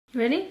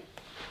Ready?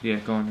 Yeah,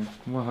 go on.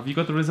 Well, have you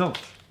got the results?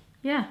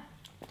 Yeah.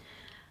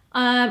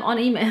 On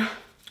email.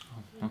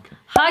 Oh, okay.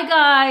 Hi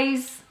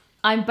guys,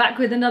 I'm back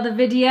with another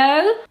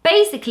video.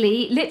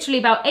 Basically, literally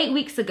about 8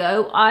 weeks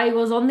ago, I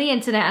was on the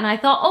internet and I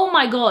thought, oh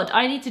my god,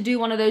 I need to do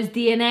one of those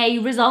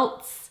DNA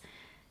results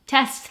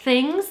test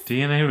things.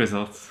 DNA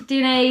results.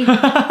 DNA.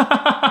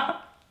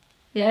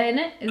 Yeah, isn't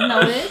it? Isn't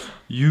that what it is?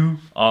 You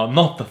are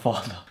not the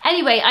father.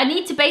 Anyway, I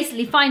need to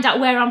basically find out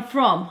where I'm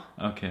from.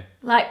 Okay.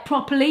 Like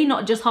properly,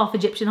 not just half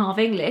Egyptian, half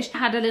English. I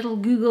had a little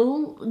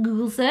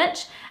Google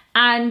search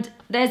and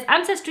there's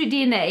Ancestry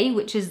DNA,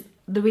 which is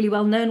the really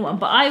well-known one,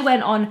 but I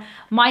went on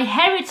My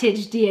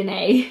Heritage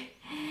DNA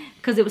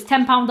because it was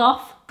 £10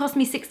 off. It cost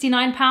me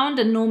 £69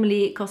 and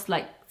normally it costs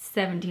like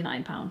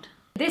 £79.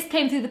 This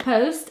came through the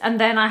post and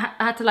then I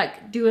had to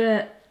like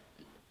do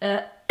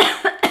I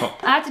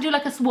had to do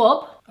like a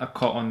swab. A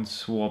cotton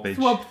swabbage.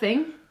 Swab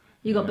thing.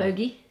 You got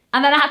bogey.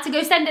 And then I had to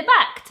go send it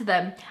back to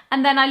them.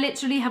 And then I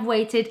literally have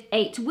waited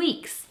 8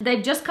 weeks.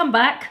 They've just come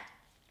back,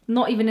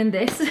 not even in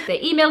this. They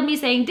emailed me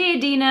saying, "Dear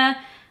Dina,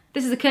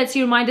 this is a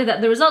courtesy reminder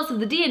that the results of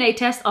the DNA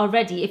test are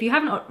ready. If you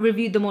haven't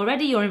reviewed them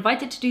already, you're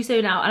invited to do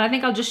so now." And I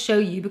think I'll just show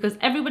you because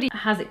everybody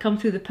has it come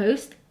through the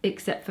post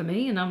except for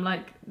me. And I'm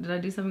like, did I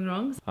do something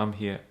wrong? I'm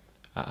here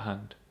at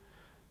hand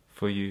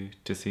for you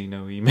to see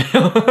no email.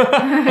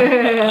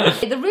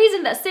 The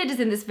reason that Sid is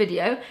in this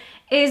video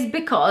is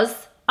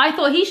because I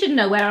thought he should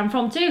know where I'm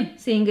from too,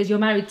 seeing as you're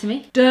married to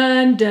me.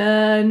 Dun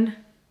dun.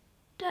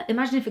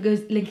 Imagine if it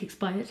goes link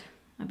expired.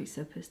 I'd be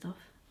so pissed off.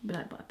 I'd be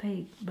like, but I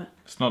paid, but...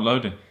 It's not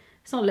loading.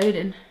 It's not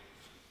loading.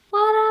 What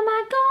am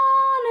I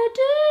gonna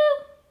do?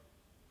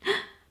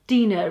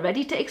 Dina,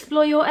 ready to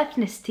explore your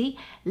ethnicity?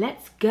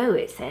 Let's go,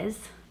 it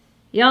says.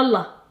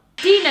 Yalla.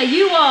 Dina,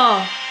 you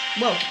are...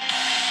 Whoa.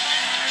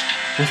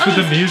 What's with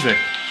the music?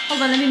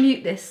 Hold on, let me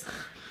mute this.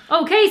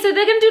 Okay, so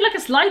they're gonna do like a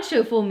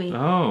slideshow for me.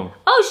 Oh.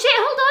 Oh shit,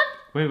 hold on.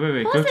 Wait. What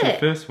Go was to it? the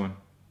first one.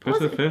 Go to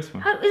the first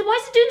one. Why is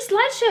it doing a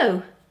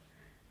slideshow?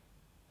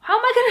 How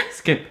am I gonna...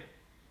 Skip.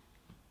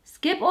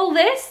 Skip all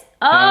this?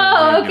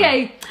 Oh, no.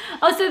 okay.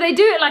 Oh, so they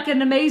do it like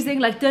an amazing,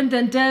 like dun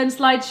dun dun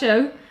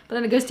slideshow, but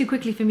then it goes too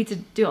quickly for me to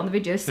do it on the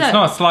video. So It's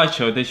not a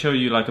slideshow. They show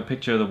you like a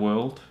picture of the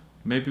world.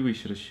 Maybe we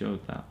should have showed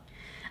that.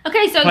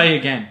 okay, so Play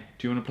again.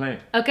 Do you want to play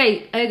it?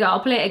 okay, here you go. I'll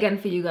play it again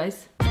for you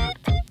guys.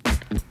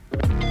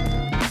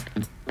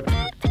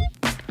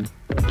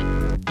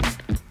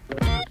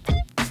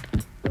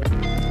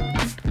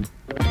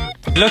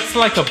 It looks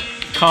like a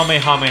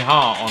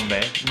Kamehameha on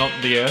there, not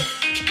the earth.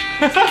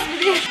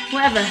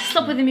 Whatever,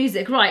 stop with the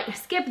music. Right,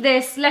 skip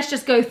this. Let's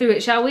just go through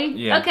it, shall we?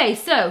 Yeah. Okay,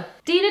 so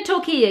Dina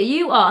Tokio,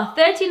 you are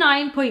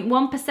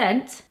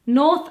 39.1%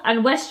 North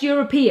and West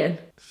European.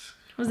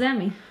 What does that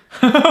mean?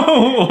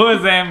 What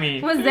does that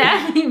mean? What does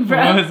that mean, bro?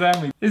 What does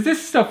that mean? Is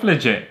this stuff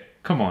legit?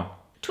 Come on.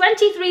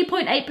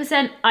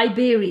 23.8%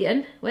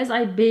 Iberian. Where's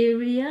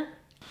Iberia?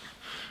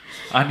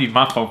 I need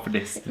my phone for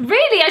this.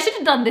 Really? I should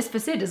have done this for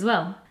Sid as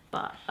well.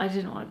 But I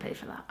didn't want to pay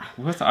for that.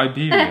 What's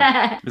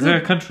Iberia? Is there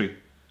a country?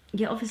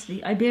 Yeah,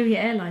 obviously. Iberia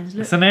Airlines.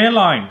 Look. It's an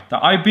airline. The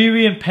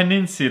Iberian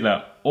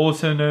Peninsula,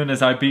 also known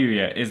as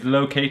Iberia, is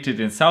located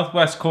in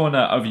southwest corner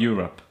of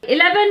Europe.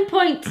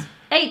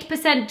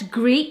 11.8%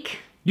 Greek.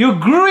 You're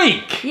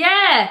Greek!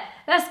 Yeah!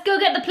 Let's go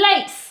get the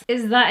plates.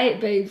 Is that it,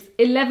 babes?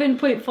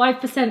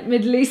 11.5%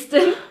 Middle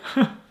Eastern.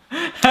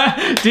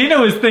 Dina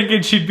was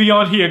thinking she'd be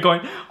on here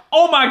going,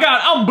 "Oh my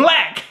god, I'm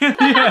black!"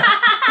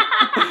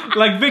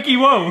 Like Vicky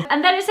Woe.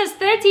 And then it says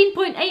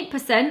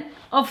 13.8%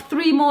 of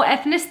 3 more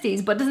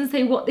ethnicities, but doesn't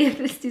say what the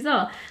ethnicities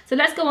are. So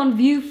let's go on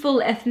view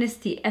full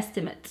ethnicity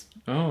estimate.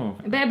 Oh.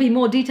 It better be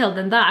more detailed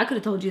than that. I could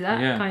have told you that,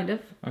 Yeah. kind of.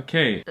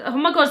 Okay. Oh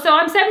my god, so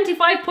I'm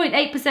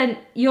 75.8%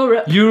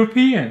 Europe.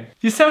 European.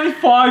 You're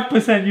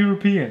 75%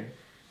 European.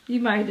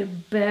 You married a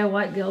bare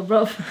white girl,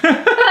 bruv.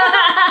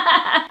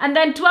 And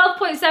then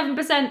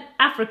 12.7%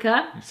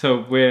 Africa.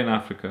 So we're in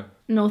Africa.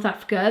 North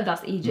Africa,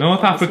 that's Egypt.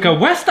 North obviously. Africa,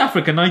 West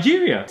Africa,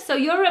 Nigeria. So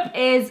Europe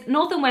is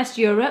North and West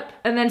Europe,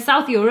 and then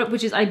South Europe,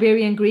 which is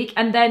Iberian Greek,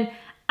 and then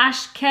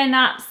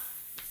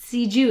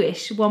Ashkenazi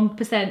Jewish,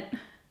 1%.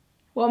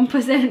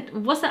 1%.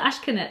 What's the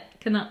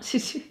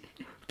Ashkenazi?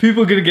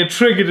 People are gonna get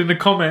triggered in the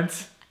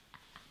comments.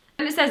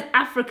 And it says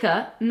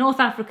Africa, North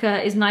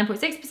Africa is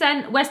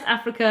 9.6%, West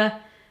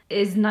Africa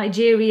is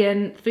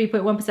Nigerian,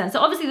 3.1%. So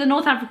obviously the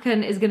North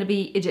African is gonna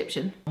be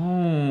Egyptian.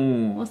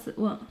 Oh. What's the,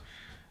 what?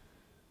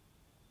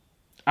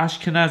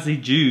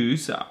 Ashkenazi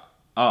Jews are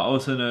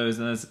also known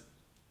as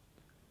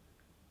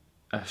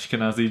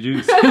Ashkenazi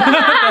Jews.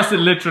 That's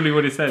literally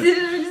what it says. Did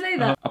it really say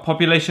that? A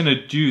population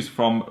of Jews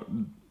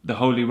from the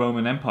Holy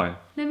Roman Empire.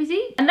 Let me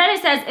see. And then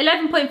it says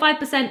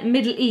 11.5%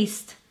 Middle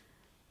East.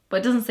 But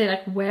it doesn't say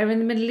like where in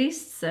the Middle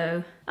East,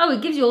 so... Oh,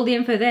 it gives you all the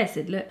info there,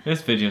 Sid, look.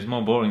 This video is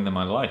more boring than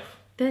my life.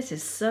 This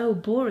is so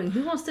boring.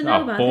 Who wants to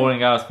know about it?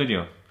 Boring ass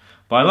video.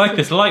 But I like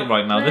this light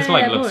right now. This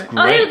light looks great.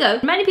 Oh, here we go.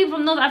 Many people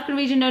from North African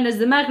region known as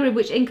the Maghreb,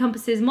 which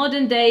encompasses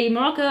modern day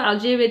Morocco,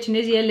 Algeria,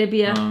 Tunisia,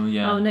 Libya. Oh,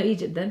 yeah. Oh, no,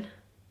 Egypt then.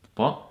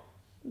 What?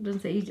 It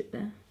doesn't say Egypt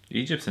there.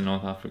 Egypt's in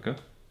North Africa.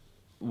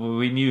 Well,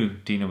 we knew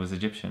Dina was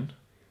Egyptian.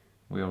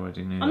 We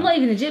already knew. I'm not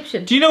even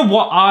Egyptian. Do you know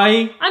what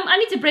I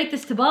need to break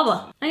this to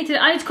Baba. I need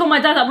to call my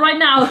dad up right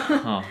now.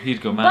 Oh,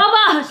 he'd go mad.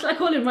 Baba! Should I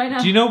call him right now?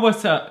 Do you know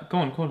what's go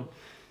on, call him.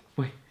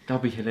 Wait,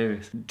 that'll be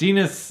hilarious.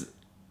 Dina's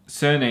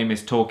surname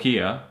is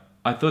Tokio.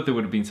 I thought there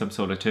would have been some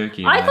sort of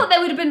turkey in there. I thought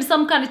there would have been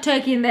some kind of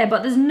turkey in there,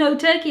 but there's no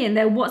turkey in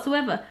there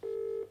whatsoever.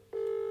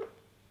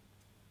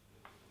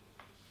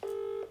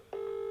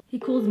 He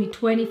calls me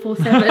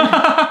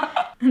 24/7.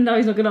 And now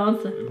he's not going to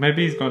answer.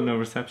 Maybe he's got no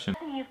reception.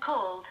 You've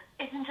called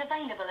isn't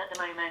available at the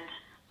moment.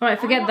 Alright,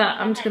 forget that.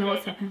 I'm just going to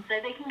WhatsApp him. So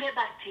they can get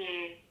back to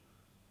you.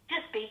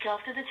 Just speak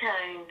after the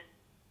tone.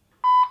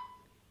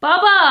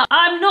 Baba,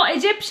 I'm not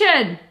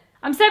Egyptian.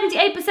 I'm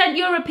 78%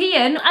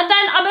 European, and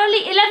then I'm only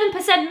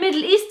 11%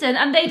 Middle Eastern,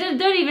 and they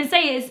don't even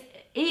say it's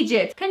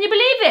Egypt. Can you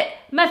believe it?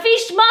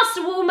 Mafish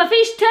Masr,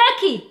 Mafish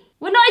Turkey.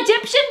 We're not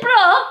Egyptian,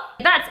 bro.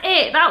 That's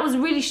it. That was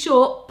really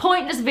short,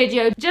 pointless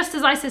video, just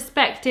as I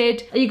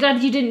suspected. Are you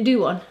glad you didn't do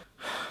one?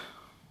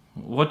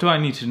 What do I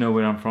need to know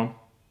where I'm from?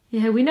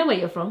 Yeah, we know where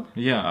you're from.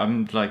 Yeah,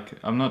 I'm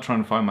not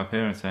trying to find my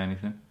parents or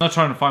anything. I'm not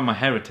trying to find my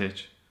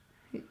heritage.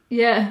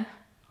 Yeah.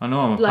 I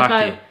know I'm a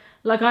Paki.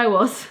 Like I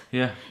was.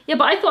 Yeah. Yeah,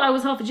 but I thought I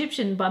was half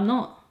Egyptian, but I'm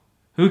not.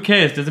 Who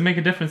cares? Does it make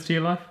a difference to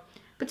your life?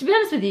 But to be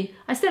honest with you,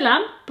 I still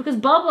am, because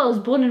Baba was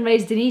born and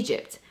raised in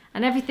Egypt,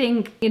 and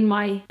everything in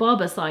my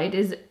Baba side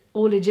is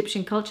all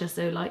Egyptian culture,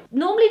 so like,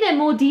 normally they're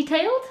more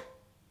detailed.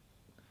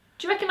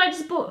 Do you reckon I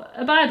just bought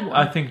a bad one?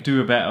 I think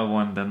do a better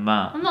one than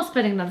that. I'm not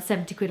spending another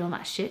 70 quid on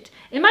that shit.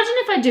 Imagine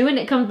if I do and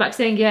it comes back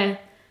saying, yeah,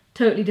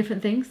 totally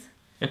different things.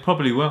 It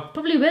probably will.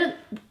 Probably will.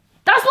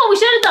 That's what we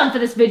should have done for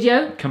this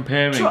video.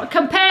 Comparing.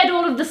 Compared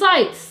all of the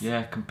sites.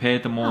 Yeah,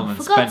 compared them all and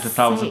for spent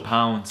God's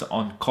 £1,000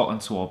 on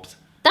cotton swabs.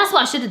 That's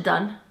what I should have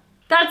done.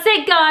 That's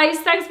it, guys.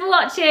 Thanks for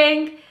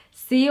watching.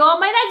 See you on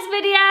my next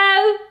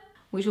video,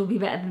 which will be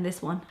better than this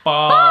one.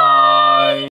 Bye.